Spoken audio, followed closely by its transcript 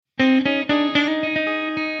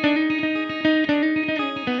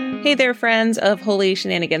Hey there, friends of Holy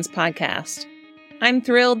Shenanigans Podcast. I'm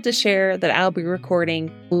thrilled to share that I'll be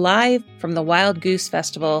recording live from the Wild Goose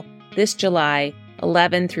Festival this July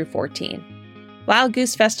 11 through 14. Wild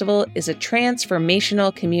Goose Festival is a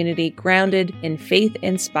transformational community grounded in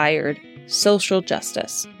faith-inspired social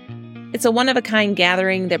justice. It's a one-of-a-kind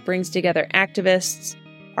gathering that brings together activists,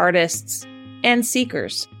 artists, and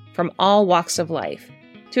seekers from all walks of life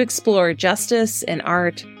to explore justice in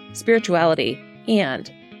art, spirituality,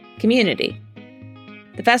 and community.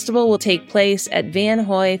 The festival will take place at Van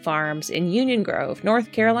Hoy Farms in Union Grove,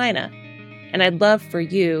 North Carolina, and I'd love for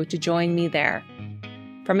you to join me there.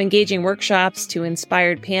 From engaging workshops to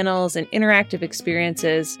inspired panels and interactive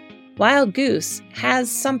experiences, Wild Goose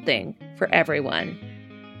has something for everyone.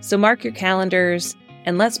 So mark your calendars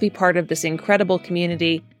and let's be part of this incredible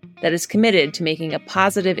community that is committed to making a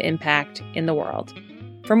positive impact in the world.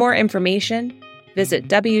 For more information, visit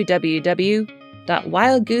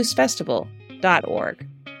www.wildgoosefestival.org.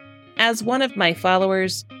 As one of my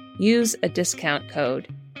followers, use a discount code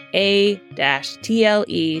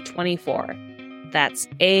A-TLE24. That's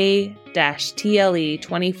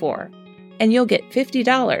A-TLE24. And you'll get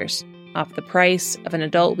 $50 off the price of an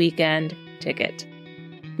adult weekend ticket.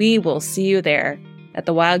 We will see you there at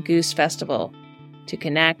the Wild Goose Festival to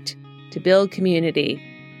connect, to build community,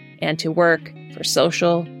 and to work for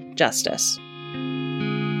social justice.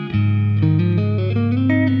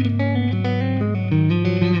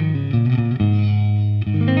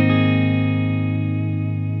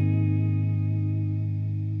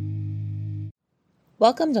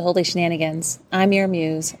 Welcome to Holy Shenanigans. I'm your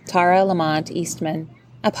muse, Tara Lamont Eastman,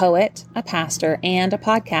 a poet, a pastor, and a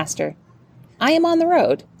podcaster. I am on the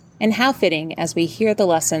road, and how fitting as we hear the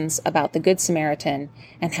lessons about the Good Samaritan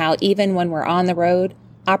and how even when we're on the road,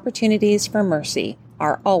 opportunities for mercy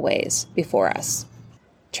are always before us.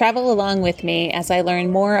 Travel along with me as I learn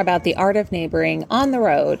more about the art of neighboring on the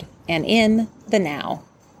road and in the now.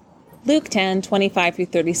 Luke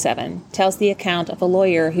 10:25-37 tells the account of a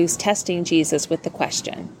lawyer who's testing Jesus with the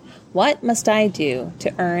question, "What must I do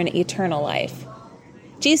to earn eternal life?"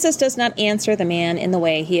 Jesus does not answer the man in the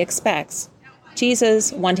way he expects.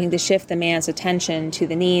 Jesus, wanting to shift the man's attention to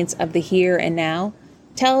the needs of the here and now,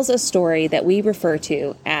 tells a story that we refer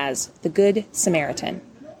to as the Good Samaritan.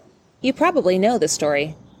 You probably know the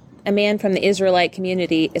story. A man from the Israelite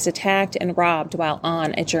community is attacked and robbed while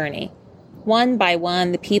on a journey. One by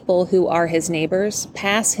one, the people who are his neighbors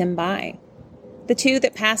pass him by. The two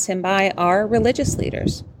that pass him by are religious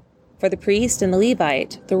leaders. For the priest and the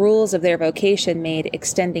Levite, the rules of their vocation made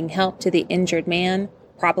extending help to the injured man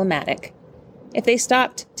problematic. If they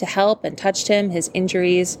stopped to help and touched him, his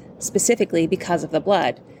injuries, specifically because of the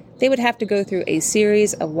blood, they would have to go through a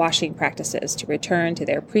series of washing practices to return to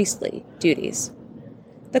their priestly duties.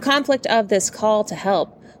 The conflict of this call to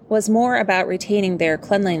help was more about retaining their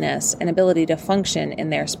cleanliness and ability to function in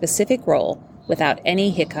their specific role without any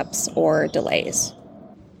hiccups or delays.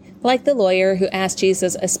 Like the lawyer who asked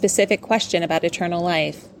Jesus a specific question about eternal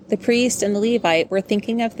life, the priest and the Levite were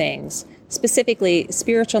thinking of things, specifically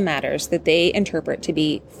spiritual matters that they interpret to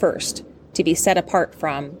be first, to be set apart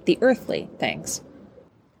from the earthly things.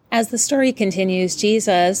 As the story continues,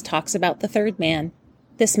 Jesus talks about the third man.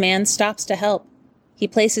 This man stops to help. He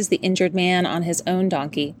places the injured man on his own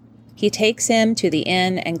donkey. He takes him to the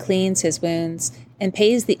inn and cleans his wounds and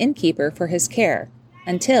pays the innkeeper for his care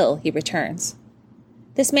until he returns.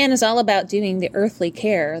 This man is all about doing the earthly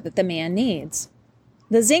care that the man needs.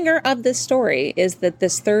 The zinger of this story is that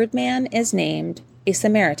this third man is named a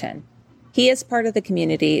Samaritan. He is part of the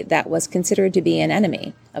community that was considered to be an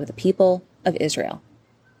enemy of the people of Israel.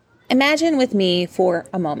 Imagine with me for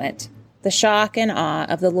a moment the shock and awe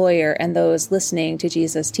of the lawyer and those listening to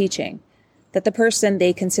Jesus' teaching, that the person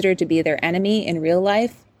they considered to be their enemy in real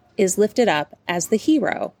life is lifted up as the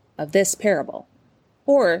hero of this parable,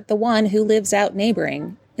 or the one who lives out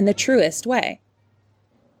neighboring in the truest way.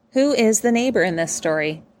 Who is the neighbor in this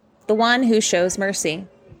story? The one who shows mercy.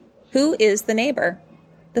 Who is the neighbor?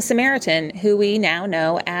 The Samaritan, who we now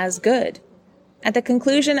know as good. At the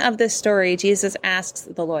conclusion of this story, Jesus asks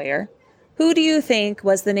the lawyer, "Who do you think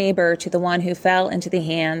was the neighbor to the one who fell into the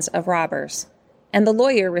hands of robbers?" And the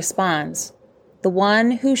lawyer responds, "The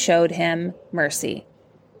one who showed him mercy."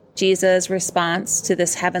 Jesus' response to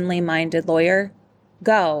this heavenly-minded lawyer,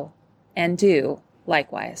 "Go and do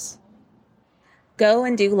likewise." Go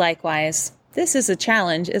and do likewise. This is a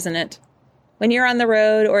challenge, isn't it? When you're on the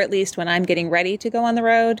road, or at least when I'm getting ready to go on the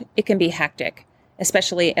road, it can be hectic,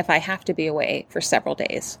 especially if I have to be away for several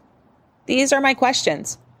days. These are my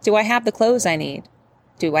questions. Do I have the clothes I need?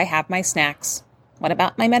 Do I have my snacks? What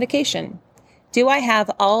about my medication? Do I have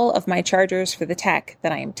all of my chargers for the tech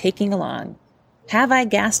that I am taking along? Have I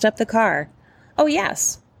gassed up the car? Oh,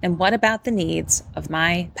 yes. And what about the needs of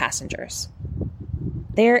my passengers?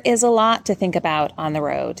 There is a lot to think about on the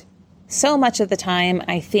road. So much of the time,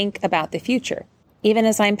 I think about the future. Even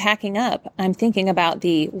as I'm packing up, I'm thinking about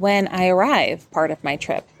the when I arrive part of my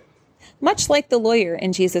trip. Much like the lawyer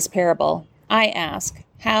in Jesus' parable, I ask,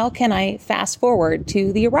 how can I fast forward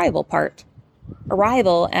to the arrival part?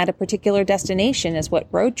 Arrival at a particular destination is what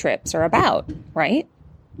road trips are about, right?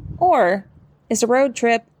 Or is a road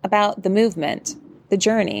trip about the movement, the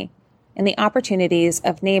journey, and the opportunities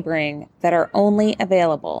of neighboring that are only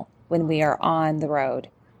available when we are on the road?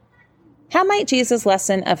 How might Jesus'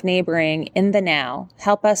 lesson of neighboring in the now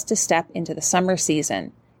help us to step into the summer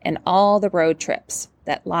season and all the road trips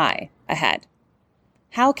that lie ahead?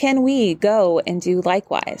 How can we go and do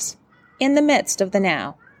likewise in the midst of the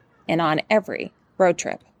now and on every road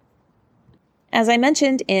trip? As I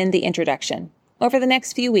mentioned in the introduction, over the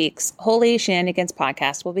next few weeks, Holy Shenanigans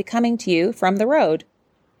Podcast will be coming to you from the road.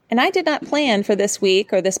 And I did not plan for this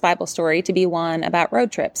week or this Bible story to be one about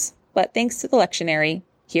road trips, but thanks to the lectionary,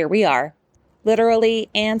 here we are, literally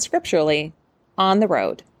and scripturally, on the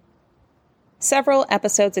road. Several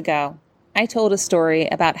episodes ago, I told a story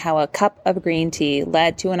about how a cup of green tea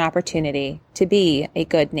led to an opportunity to be a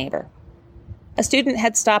good neighbor. A student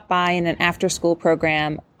had stopped by in an after-school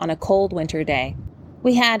program on a cold winter day.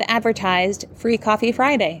 We had advertised Free Coffee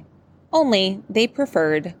Friday, only they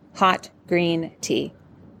preferred hot green tea.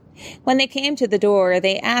 When they came to the door,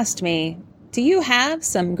 they asked me, "Do you have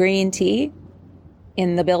some green tea?"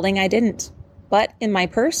 In the building, I didn't, but in my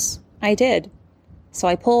purse, I did. So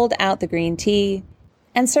I pulled out the green tea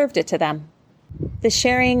and served it to them. The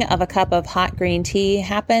sharing of a cup of hot green tea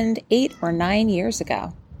happened 8 or 9 years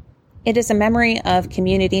ago. It is a memory of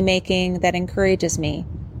community making that encourages me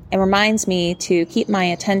and reminds me to keep my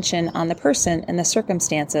attention on the person and the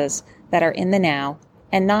circumstances that are in the now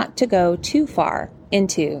and not to go too far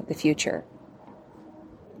into the future.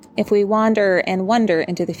 If we wander and wonder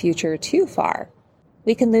into the future too far,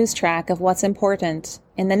 we can lose track of what's important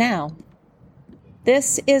in the now.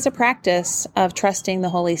 This is a practice of trusting the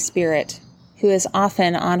Holy Spirit, who is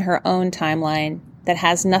often on her own timeline that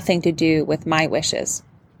has nothing to do with my wishes.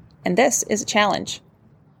 And this is a challenge.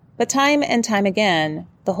 But time and time again,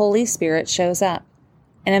 the Holy Spirit shows up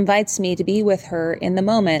and invites me to be with her in the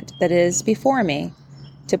moment that is before me,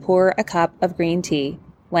 to pour a cup of green tea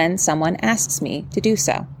when someone asks me to do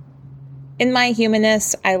so. In my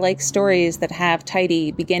humanness, I like stories that have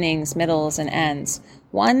tidy beginnings, middles, and ends,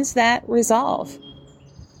 ones that resolve.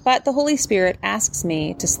 But the Holy Spirit asks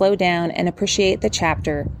me to slow down and appreciate the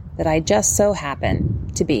chapter that I just so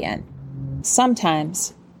happen to be in.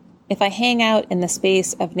 Sometimes, if I hang out in the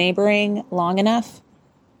space of neighboring long enough,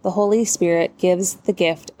 the Holy Spirit gives the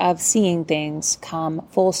gift of seeing things come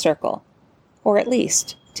full circle, or at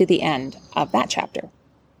least to the end of that chapter.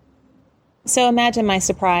 So imagine my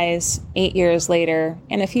surprise 8 years later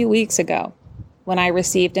and a few weeks ago when I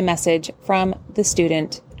received a message from the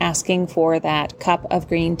student asking for that cup of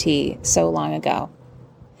green tea so long ago.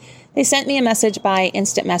 They sent me a message by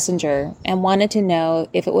instant messenger and wanted to know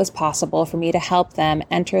if it was possible for me to help them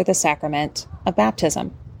enter the sacrament of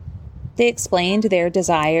baptism. They explained their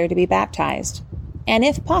desire to be baptized, and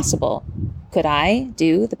if possible, could I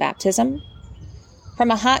do the baptism? From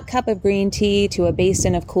a hot cup of green tea to a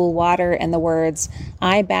basin of cool water and the words,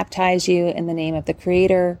 "I baptize you in the name of the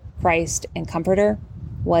Creator, Christ, and Comforter,"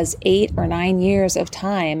 was 8 or 9 years of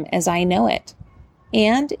time as I know it.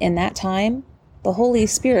 And in that time, the Holy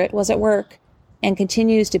Spirit was at work and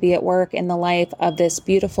continues to be at work in the life of this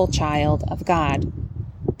beautiful child of God.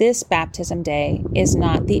 This baptism day is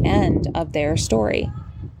not the end of their story,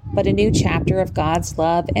 but a new chapter of God's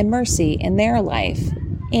love and mercy in their life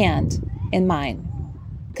and in mine.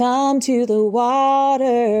 Come to the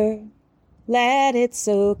water, let it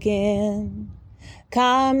soak in.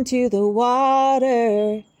 Come to the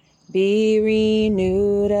water, be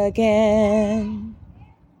renewed again.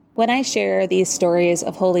 When I share these stories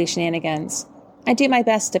of holy shenanigans, I do my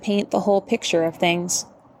best to paint the whole picture of things.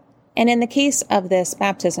 And in the case of this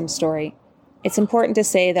baptism story, it's important to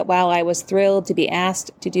say that while I was thrilled to be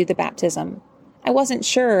asked to do the baptism, I wasn't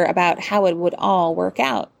sure about how it would all work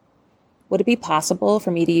out. Would it be possible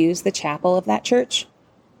for me to use the chapel of that church?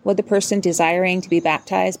 Would the person desiring to be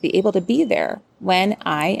baptized be able to be there when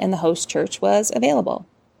I and the host church was available?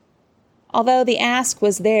 Although the ask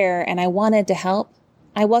was there and I wanted to help,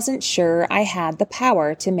 I wasn't sure I had the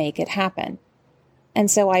power to make it happen. And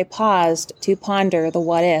so I paused to ponder the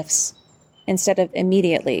what-ifs instead of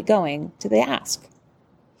immediately going to the ask.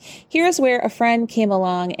 Here's where a friend came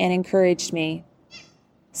along and encouraged me.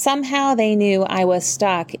 Somehow they knew I was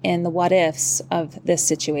stuck in the what-ifs of this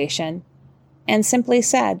situation and simply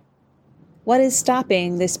said, "What is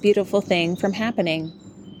stopping this beautiful thing from happening?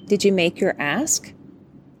 Did you make your ask?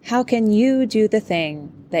 How can you do the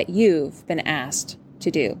thing that you've been asked to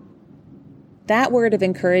do?" That word of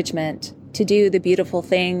encouragement to do the beautiful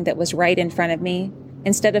thing that was right in front of me,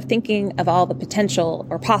 instead of thinking of all the potential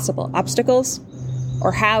or possible obstacles,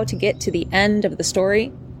 or how to get to the end of the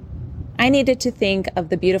story, I needed to think of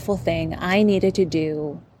the beautiful thing I needed to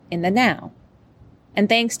do in the now. And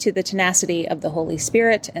thanks to the tenacity of the Holy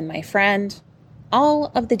Spirit and my friend,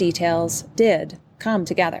 all of the details did come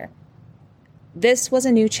together. This was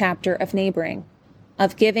a new chapter of neighboring,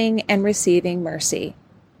 of giving and receiving mercy.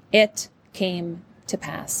 It came to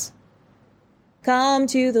pass. Come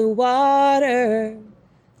to the water,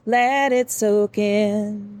 let it soak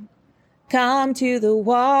in. Come to the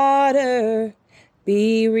water,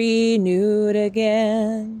 be renewed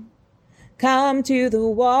again. Come to the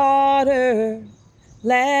water,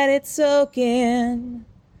 let it soak in.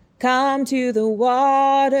 Come to the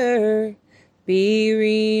water, be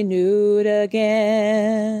renewed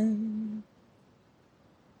again.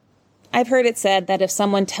 I've heard it said that if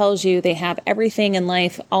someone tells you they have everything in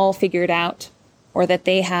life all figured out, or that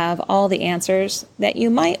they have all the answers, that you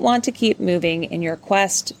might want to keep moving in your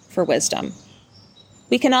quest for wisdom.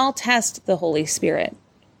 We can all test the Holy Spirit.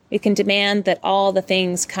 We can demand that all the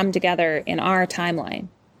things come together in our timeline.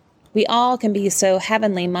 We all can be so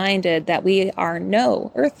heavenly minded that we are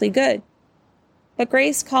no earthly good. But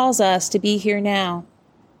grace calls us to be here now,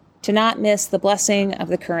 to not miss the blessing of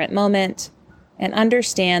the current moment, and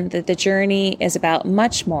understand that the journey is about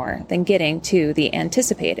much more than getting to the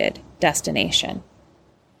anticipated destination.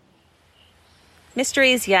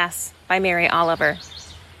 Mysteries, Yes, by Mary Oliver.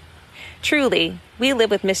 Truly, we live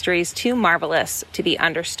with mysteries too marvelous to be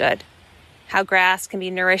understood. How grass can be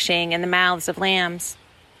nourishing in the mouths of lambs.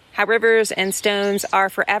 How rivers and stones are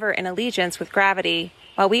forever in allegiance with gravity,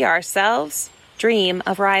 while we ourselves dream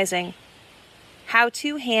of rising. How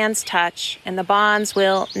two hands touch and the bonds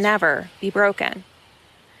will never be broken.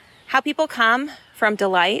 How people come from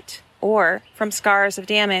delight or from scars of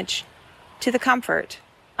damage to the comfort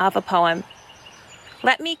of a poem.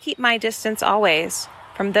 Let me keep my distance always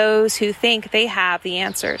from those who think they have the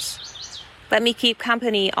answers. Let me keep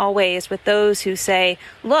company always with those who say,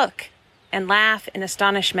 "Look," and laugh in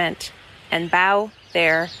astonishment and bow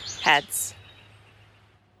their heads.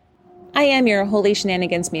 I am your Holy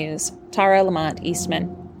Shenanigans Muse, Tara Lamont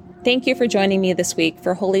Eastman. Thank you for joining me this week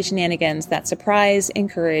for Holy Shenanigans that surprise,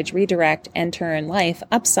 encourage, redirect, and turn life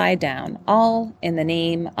upside down, all in the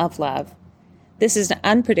name of love. This is an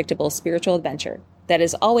unpredictable spiritual adventure that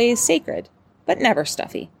is always sacred, but never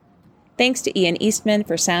stuffy. Thanks to Ian Eastman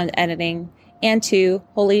for sound editing, and to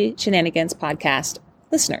Holy Shenanigans podcast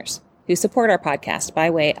listeners who support our podcast by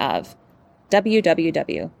way of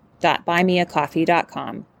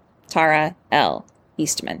www.buymeacoffee.com. Tara L.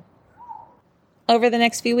 Eastman. Over the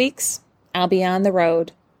next few weeks, I'll be on the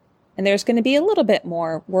road, and there's going to be a little bit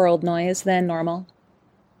more world noise than normal.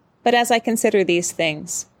 But as I consider these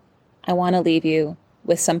things, I want to leave you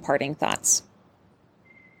with some parting thoughts.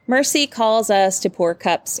 Mercy calls us to pour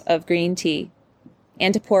cups of green tea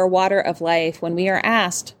and to pour water of life when we are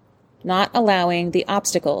asked, not allowing the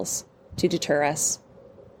obstacles to deter us.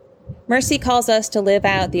 Mercy calls us to live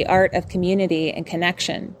out the art of community and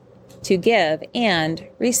connection, to give and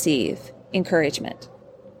receive encouragement.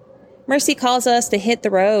 Mercy calls us to hit the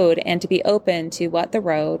road and to be open to what the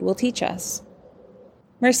road will teach us.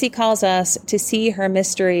 Mercy calls us to see her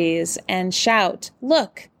mysteries and shout,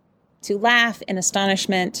 "Look!" to laugh in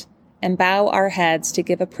astonishment and bow our heads to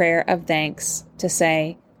give a prayer of thanks, to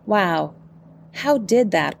say, "Wow, how did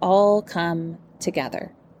that all come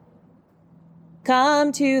together?"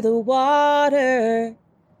 Come to the water,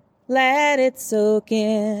 let it soak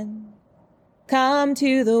in. Come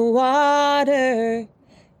to the water,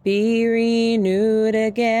 be renewed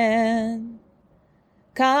again.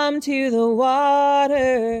 Come to the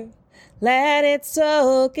water, let it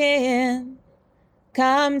soak in.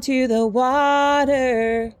 Come to the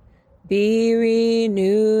water, be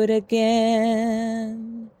renewed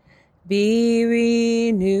again. Be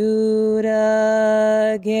renewed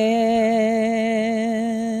again.